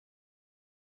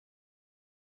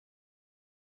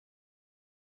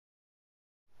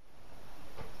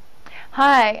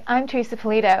Hi, I'm Teresa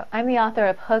Polito. I'm the author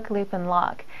of Hook, Loop, and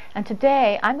Lock, and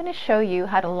today I'm going to show you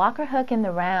how to lock or hook in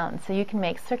the round so you can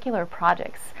make circular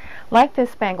projects like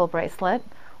this bangle bracelet,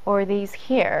 or these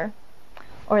here,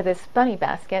 or this bunny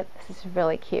basket. This is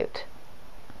really cute.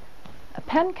 A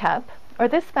pen cup, or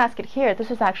this basket here. This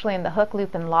is actually in the Hook,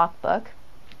 Loop, and Lock book.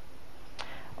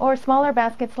 Or smaller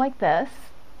baskets like this.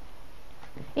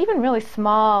 Even really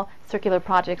small circular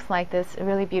projects like this, a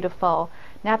really beautiful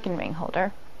napkin ring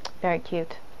holder. Very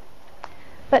cute.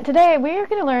 But today we are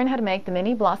going to learn how to make the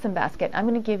mini blossom basket. I'm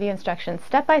going to give you instructions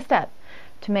step by step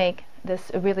to make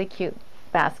this a really cute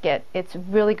basket. It's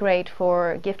really great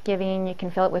for gift giving. You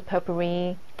can fill it with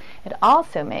potpourri. It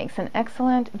also makes an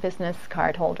excellent business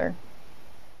card holder.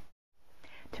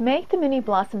 To make the mini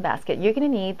blossom basket, you're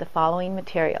going to need the following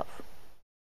materials.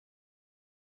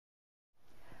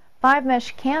 5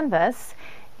 mesh canvas,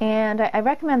 and I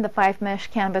recommend the 5 mesh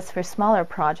canvas for smaller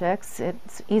projects.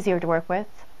 It's easier to work with.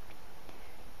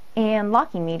 And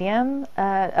locking medium,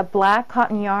 a black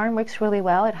cotton yarn works really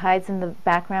well. It hides in the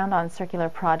background on circular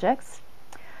projects.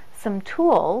 Some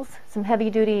tools, some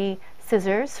heavy-duty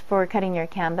scissors for cutting your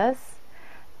canvas,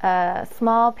 a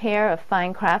small pair of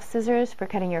fine craft scissors for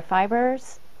cutting your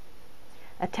fibers,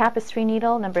 a tapestry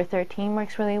needle, number 13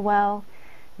 works really well,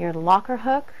 your locker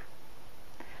hook,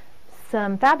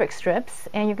 some fabric strips,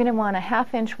 and you're going to want a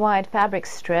 1/2 inch wide fabric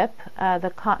strip.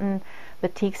 The cotton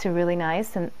batiks are really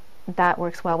nice, and that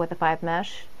works well with the 5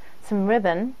 mesh. Some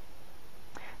ribbon,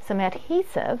 some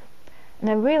adhesive, and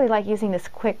I really like using this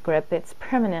quick grip. It's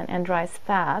permanent and dries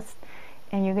fast,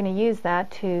 and you're going to use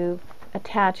that to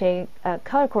attach a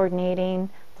color coordinating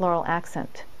floral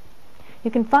accent.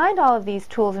 You can find all of these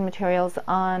tools and materials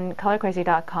on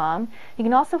colorcrazy.com. You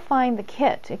can also find the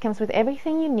kit. It comes with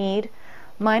everything you need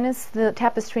minus the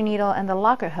tapestry needle and the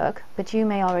locker hook, but you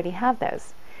may already have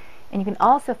those. And you can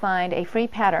also find a free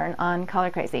pattern on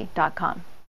colorcrazy.com.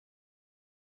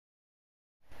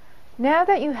 Now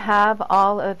that you have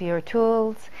all of your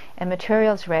tools and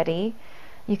materials ready,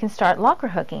 you can start locker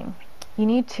hooking. You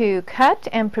need to cut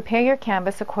and prepare your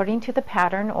canvas according to the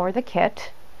pattern or the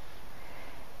kit.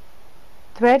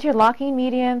 Thread your locking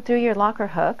medium through your locker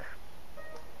hook,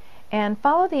 and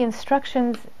follow the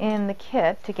instructions in the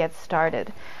kit to get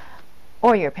started,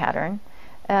 or your pattern.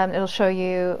 It'll show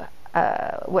you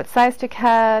what size to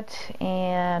cut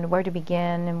and where to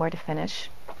begin and where to finish.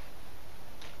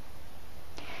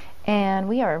 And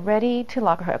we are ready to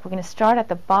locker hook. We're going to start at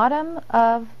the bottom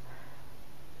of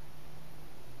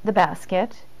the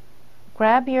basket,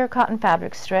 grab your cotton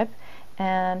fabric strip,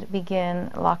 and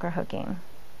begin locker hooking.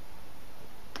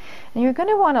 And you're going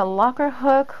to want to locker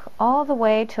hook all the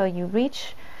way till you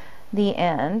reach the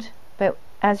end, but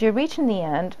as you're reaching the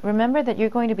end, remember that you're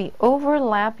going to be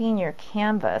overlapping your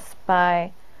canvas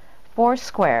by 4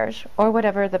 squares, or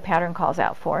whatever the pattern calls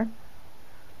out for.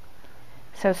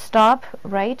 So stop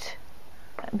right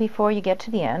before you get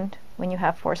to the end when you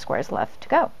have 4 squares left to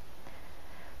go.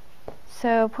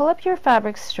 So pull up your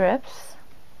fabric strips,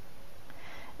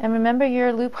 and remember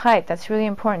your loop height. That's really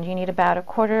important. You need about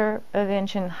 1/4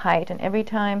 inch in height, and every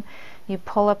time you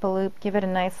pull up a loop, give it a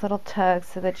nice little tug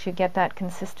so that you get that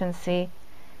consistency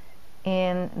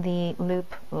in the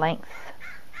loop length.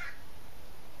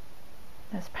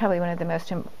 That's probably one of the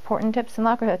most important tips in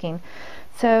locker hooking.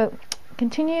 So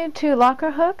continue to locker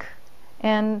hook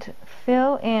and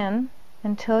fill in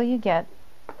until you get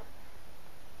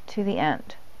to the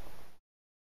end.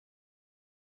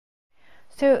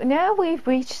 So now we've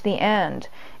reached the end,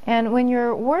 and when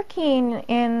you're working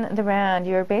in the round,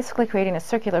 you're basically creating a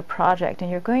circular project, and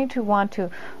you're going to want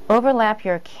to overlap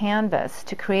your canvas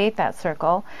to create that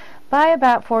circle by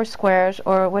about 4 squares,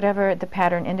 or whatever the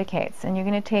pattern indicates. And you're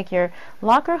going to take your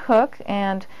locker hook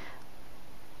and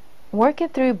work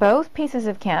it through both pieces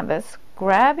of canvas,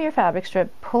 grab your fabric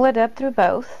strip, pull it up through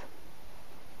both,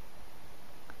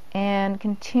 and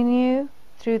continue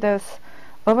through those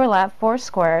overlap 4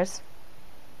 squares,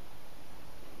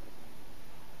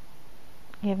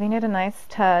 giving it a nice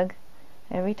tug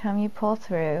every time you pull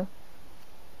through.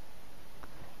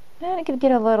 And it could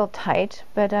get a little tight,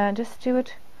 but just do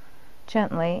it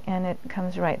gently and it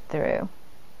comes right through.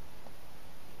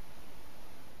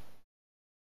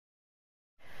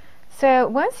 So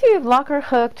once you've locker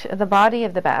hooked the body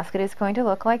of the basket, it's going to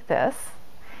look like this.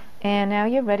 And now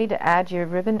you're ready to add your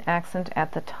ribbon accent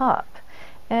at the top.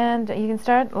 And you can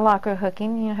start locker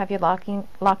hooking. You have your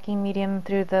locking medium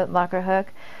through the locker hook,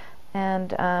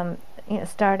 and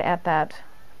start at that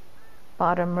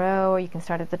bottom row, or you can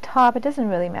start at the top. It doesn't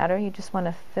really matter. You just want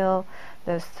to fill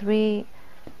those 3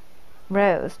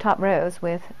 rows, top rows,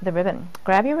 with the ribbon.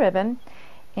 Grab your ribbon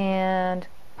and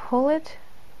pull it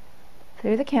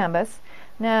through the canvas.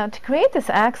 Now, to create this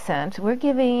accent, we're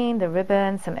giving the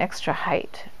ribbon some extra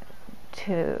height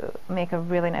to make a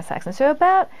really nice accent. So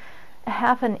about a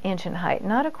half an inch in height,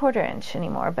 not a quarter inch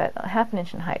anymore, but a half an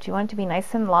inch in height. You want it to be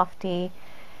nice and lofty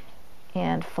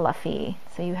and fluffy,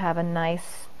 so you have a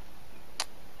nice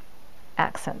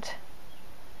accent.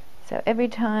 So every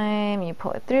time you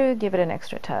pull it through, give it an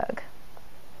extra tug.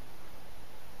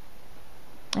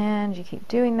 And you keep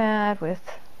doing that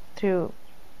through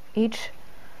each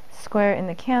square in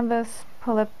the canvas.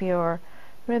 Pull up your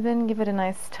ribbon, give it a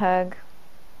nice tug.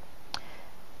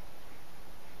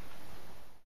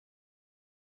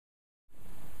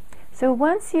 So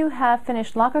once you have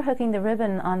finished locker hooking the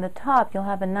ribbon on the top, you'll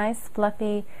have a nice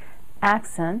fluffy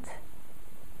accent.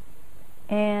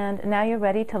 And now you're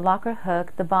ready to locker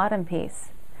hook the bottom piece.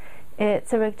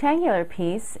 It's a rectangular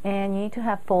piece, and you need to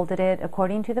have folded it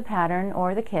according to the pattern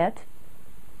or the kit.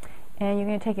 And you're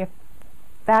going to take your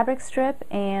fabric strip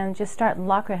and just start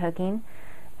locker hooking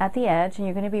at the edge, and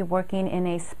you're going to be working in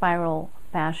a spiral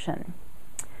fashion.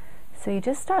 So you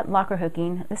just start locker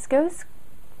hooking. This goes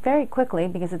very quickly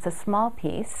because it's a small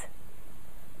piece.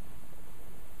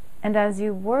 And as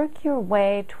you work your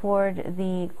way toward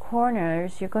the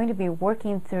corners, you're going to be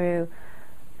working through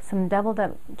some doubled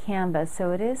up canvas,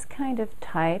 so it is kind of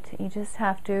tight. You just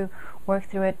have to work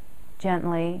through it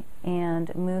gently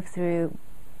and move through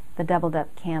the doubled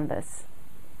up canvas.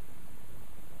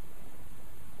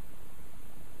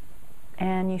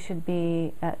 And you should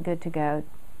be good to go.